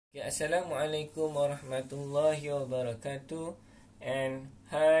Okay, Assalamualaikum warahmatullahi wabarakatuh, and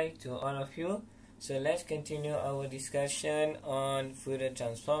hi to all of you. So let's continue our discussion on Fourier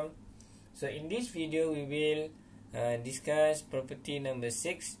transform. So in this video we will discuss property number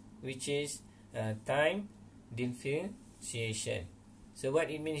 6, which is time differentiation. So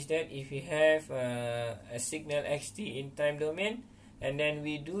what it means that if we have a signal xt in time domain, and then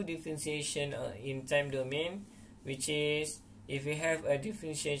we do differentiation in time domain, which is if we have a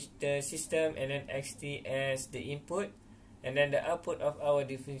differentiator system and then xt as the input, and then the output of our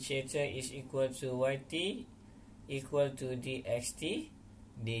differentiator is equal to yt equal to dxt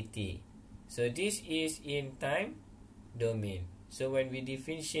dt. So this is in time domain. So when we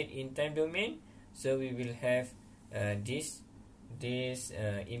differentiate in time domain, so we will have this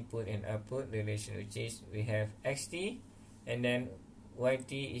input and output relation, which is we have xt and then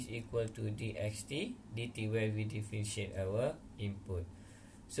yt is equal to dxt dt, where we differentiate our input.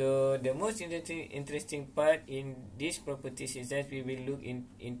 So the most interesting part in these properties is that we will look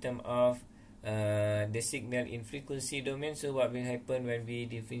in terms of the signal in frequency domain. So what will happen when we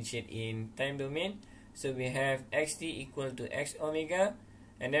differentiate in time domain? So we have xt equal to x omega,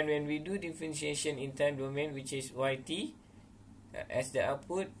 and then when we do differentiation in time domain, which is yt as the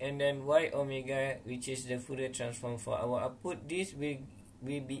output, and then y omega, which is the Fourier transform for our output, this will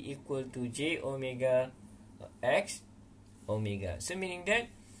be equal to j omega x omega. So meaning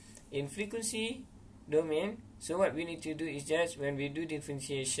that in frequency domain, so what we need to do is just when we do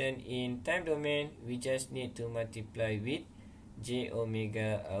differentiation in time domain, we just need to multiply with j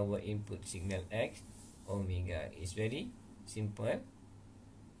omega, our input signal x omega. It's very simple.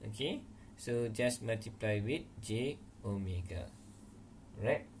 Okay, so just multiply with j omega.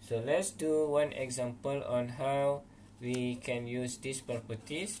 Right, so let's do one example on how we can use these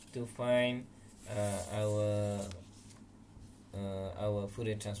properties to find our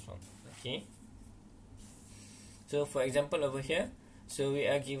Fourier transform. Okay, so for example over here, so we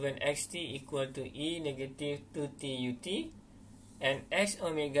are given xt equal to e negative 2t ut and x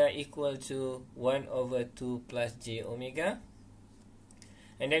omega equal to 1 over 2 plus j omega.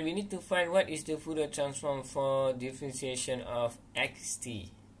 And then we need to find what is the Fourier transform for differentiation of xt.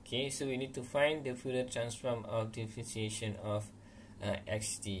 Okay, so we need to find the Fourier transform of differentiation of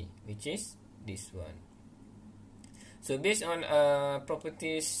xt, which is this one. So based on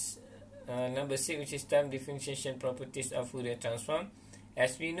properties number 6, which is time differentiation properties of Fourier transform,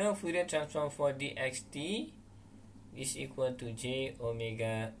 as we know, Fourier transform for dxt is equal to j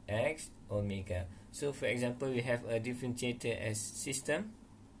omega x omega. So for example, we have a differentiator as system,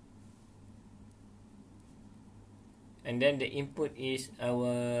 and then the input is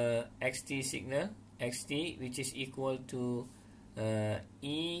our xt signal, xt, which is equal to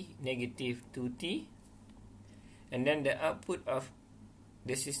e negative 2t, and then the output of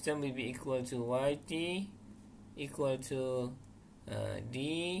the system will be equal to yt equal to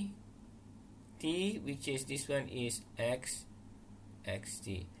dt, which is this one is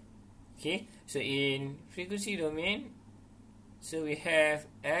xt. Okay, so in frequency domain, so we have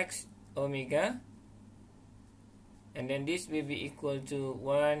x omega, and then this will be equal to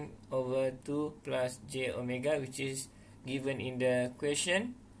 1 over 2 plus j omega, which is given in the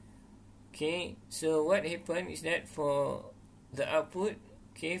question. Okay, so what happened is that for the output,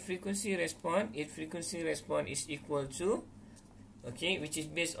 okay, frequency response, if frequency response is equal to, okay, which is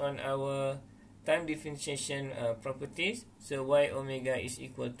based on our time differentiation properties, so y omega is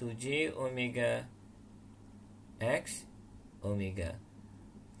equal to j omega x omega.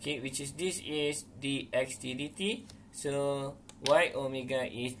 Okay, which is this is the xt dt. So y omega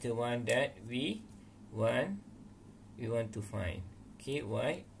is the one that we want to find. Okay,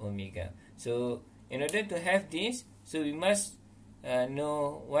 y omega. So in order to have this, so we must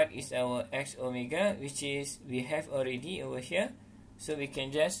know what is our x omega, which is we have already over here. So we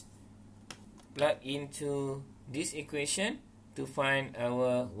can just plug into this equation to find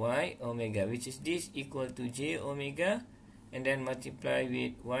our y omega, which is this equal to j omega, and then multiply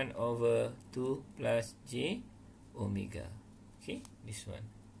with 1 over 2 plus j omega. Okay, this one.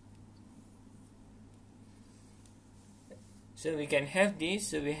 So we can have this.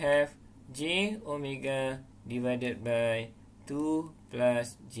 So we have j omega divided by 2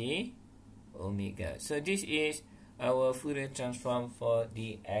 plus j omega. So this is our Fourier transform for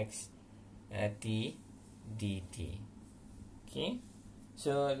the xt dt. Okay,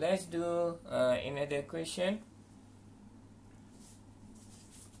 so let's do another question.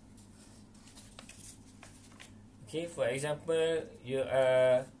 Okay, for example, you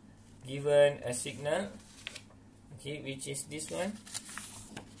are given a signal, okay, which is this one.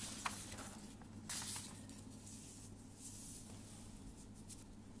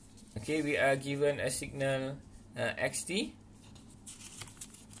 Okay, we are given a signal xt,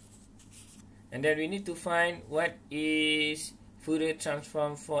 and then we need to find what is Fourier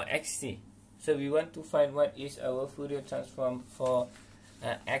transform for xt. So we want to find what is our Fourier transform for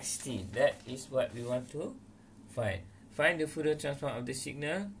xt. That is what we want to find. Find the Fourier transform of the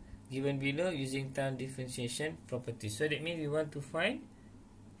signal given below using time differentiation properties. So that means we want to find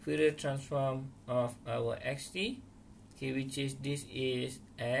Fourier transform of our xt, okay, which is this is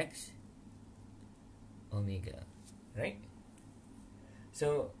x omega, right?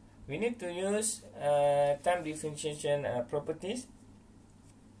 So we need to use time differentiation properties.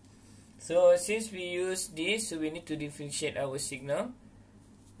 So since we use this, so we need to differentiate our signal,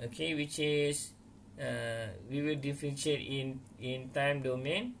 okay, which is we will differentiate in time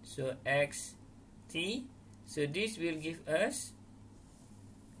domain. So x t. So this will give us,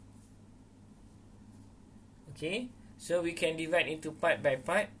 okay, so we can divide into part by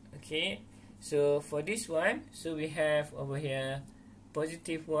part. Okay, so for this one, so we have over here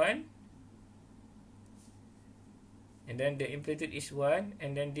positive 1, and then the amplitude is 1,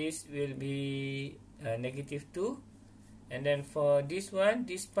 and then this will be negative 2, and then for this one,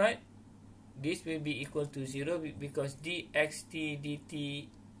 this part, this will be equal to 0 because dxt dt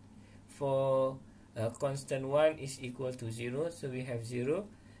for constant 1 is equal to 0, so we have 0,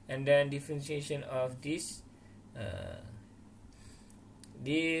 and then differentiation of this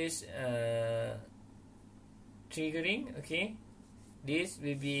triggering, okay, this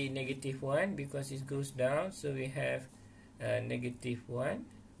will be negative 1 because it goes down, so we have negative 1,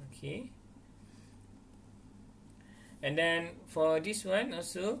 okay, and then for this one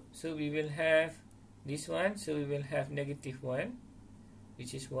also, so we will have this one, so we will have negative 1,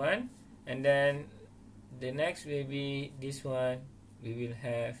 which is 1, and then the next will be this one, we will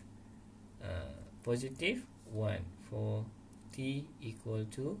have positive 1 for t equal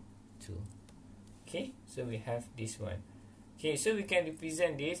to 2. Okay, so we have this one. Okay, so we can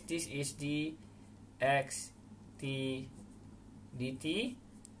represent this. This is the x t dt.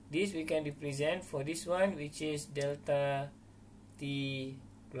 This we can represent for this one, which is delta t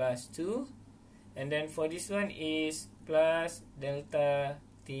plus 2, and then for this one is plus delta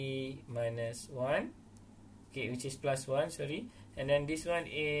t minus 1, okay, which is plus 1, sorry, and then this one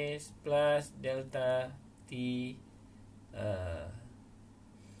is plus delta t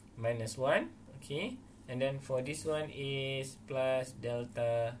minus 1, okay, and then for this one is plus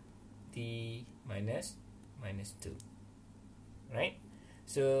delta t minus 2, right?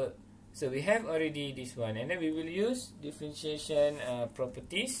 So we have already this one, and then we will use differentiation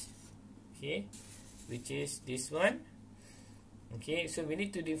properties, okay, which is this one, okay. So we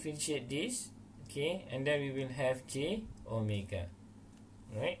need to differentiate this, okay, and then we will have j omega,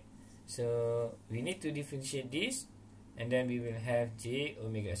 right? So we need to differentiate this, and then we will have j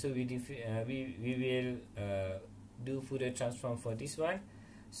omega. So we will do Fourier transform for this one.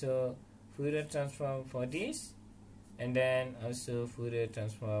 So Fourier transform for this, and then also Fourier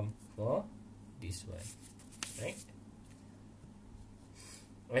transform for this one, right?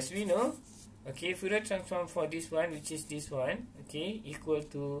 As we know, okay, Fourier transform for this one, which is this one, okay, equal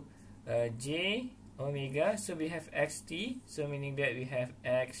to j omega. So we have xt, so meaning that we have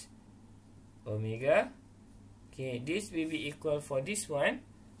x omega. Okay, this will be equal for this one.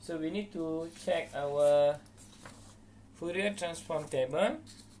 So we need to check our Fourier transform table.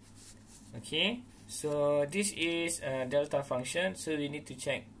 Okay, so this is a delta function, so we need to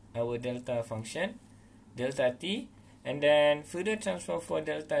check our delta function, delta t, and then Fourier transform for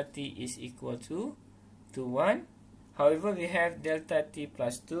delta t is equal to 1. However, we have delta t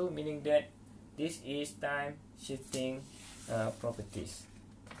plus 2, meaning that this is time shifting properties.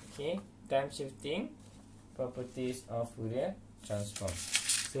 Okay, time shifting properties of Fourier transform.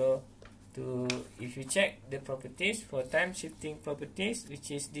 So if you check the properties for time shifting properties,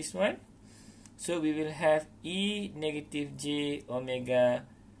 which is this one, so we will have e negative j omega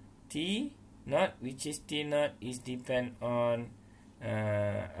t naught, which is t naught is depend on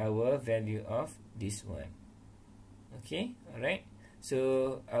our value of this one. Okay, alright.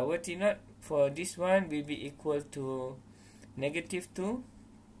 So our t naught for this one will be equal to negative 2.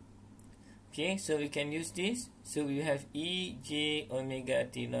 Okay, so we can use this. So we have e j omega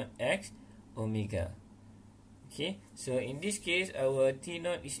t naught x omega. Okay, so in this case our t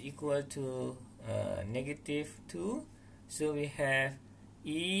naught is equal to negative 2. So we have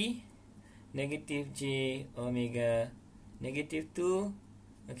e negative j omega negative 2.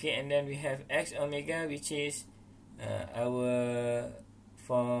 Okay, and then we have x omega, which is our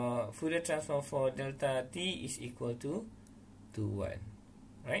for Fourier transform for delta t is equal to 1,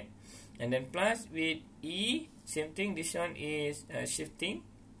 right? And then plus with e, same thing, this one is shifting.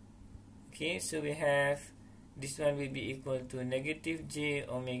 Okay, so we have this one will be equal to negative j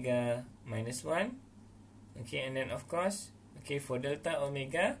omega minus 1. Okay, and then of course, okay, for delta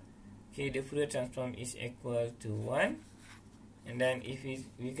omega, okay, the Fourier transform is equal to 1. And then if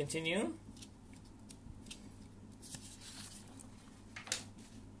we continue,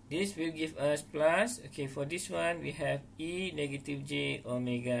 this will give us plus, okay, for this one we have e negative j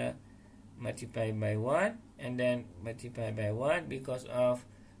omega multiplied by 1 and then multiplied by 1 because of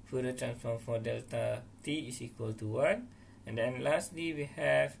Fourier transform for delta t is equal to 1. And then lastly we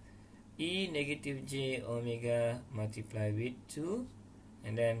have e negative j omega multiplied with 2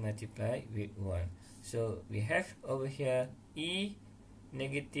 and then multiply with 1. So we have over here e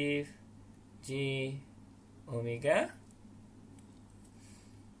negative j omega,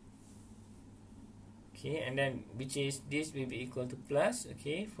 okay, and then which is this will be equal to plus,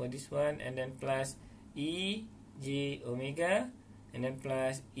 okay, for this one, and then plus e j omega and then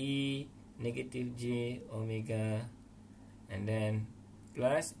plus e negative j omega and then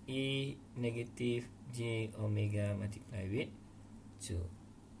plus e negative j omega multiplied with 2,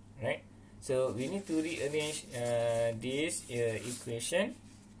 right? So we need to rearrange this equation.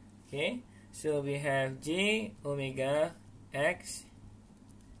 Okay, so we have j omega x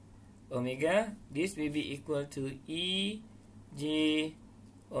omega, this will be equal to e j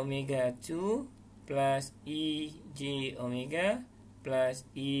omega 2 plus e j omega plus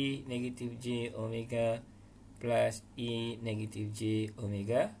e negative j omega plus e negative j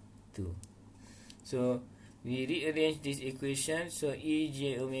omega 2. So we rearrange this equation. So e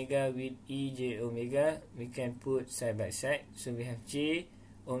j omega with e j omega we can put side by side. So we have j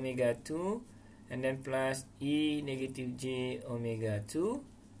omega 2 and then plus e negative j omega 2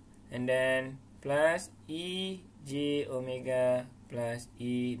 and then plus e j omega plus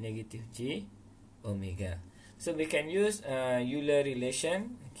e negative j omega. So we can use Euler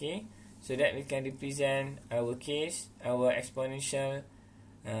relation, okay, so that we can represent our case, our exponential,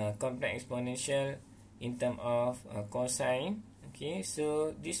 complex exponential in terms of cosine. Okay,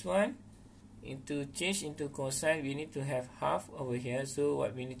 so this one to change into cosine we need to have half over here. So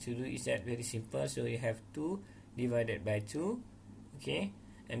what we need to do is that very simple. So you have 2 divided by 2, okay,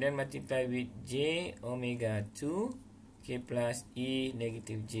 and then multiply with j omega 2, okay, plus e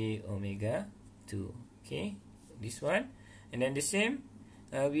negative j omega 2, okay, this one. And then the same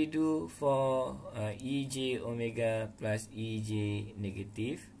we do for e j omega plus e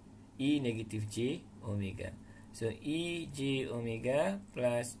negative j omega. So e j omega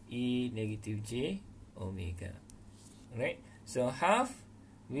plus e negative j omega, right? So half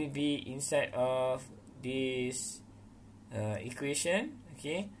will be inside of this equation,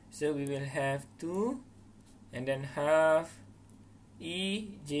 okay, so we will have 2 and then half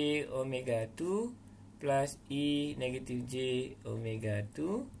e j omega 2 plus e negative j omega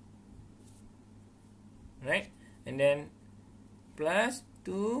 2, right, and then plus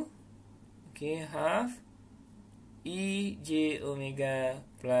 2, okay, half e j omega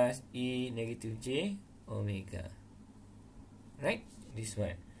plus e negative j omega, right, this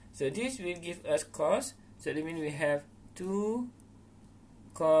one. So this will give us cos, so that means we have 2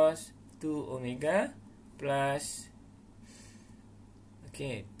 cos 2 omega plus,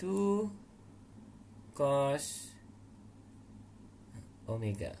 okay, 2 cos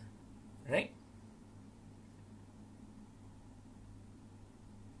omega, right?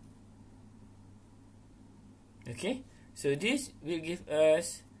 Okay, so this will give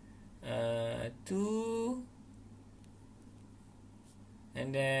us 2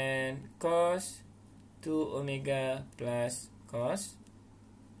 and then cos 2 omega plus cos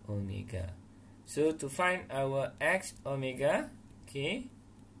omega. So to find our x omega, okay,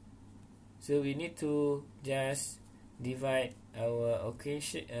 so we need to just divide our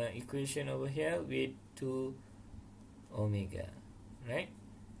equation over here with 2 omega, right,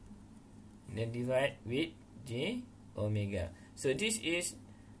 and then divide with j omega. So this is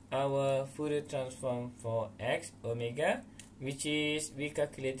our Fourier transform for x omega, which is we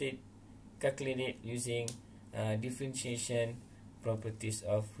calculate using differentiation properties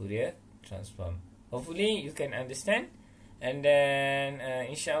of Fourier transform. Hopefully you can understand, and then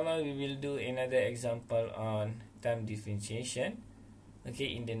inshallah we will do another example on term differentiation, okay,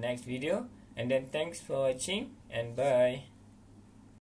 in the next video. And then thanks for watching and bye.